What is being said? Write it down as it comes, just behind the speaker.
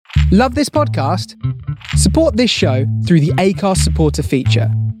Love this podcast? Support this show through the Acast supporter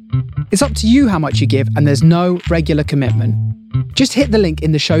feature. It's up to you how much you give, and there's no regular commitment. Just hit the link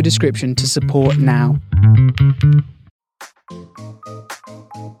in the show description to support now.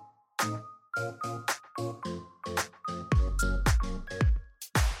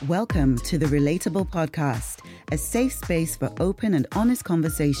 Welcome to the Relatable Podcast, a safe space for open and honest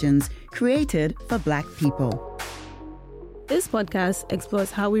conversations created for Black people. This podcast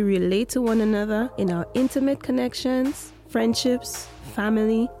explores how we relate to one another in our intimate connections, friendships,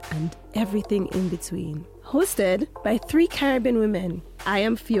 family, and everything in between. Hosted by 3 Caribbean women. I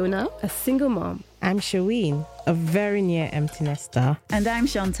am Fiona, a single mom. I'm Shaween, a very near empty nester. And I'm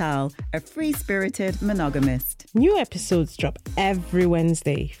Chantal, a free-spirited monogamist. New episodes drop every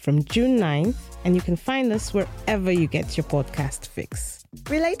Wednesday from June 9th, and you can find us wherever you get your podcast fix.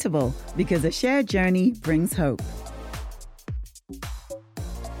 Relatable, because a shared journey brings hope.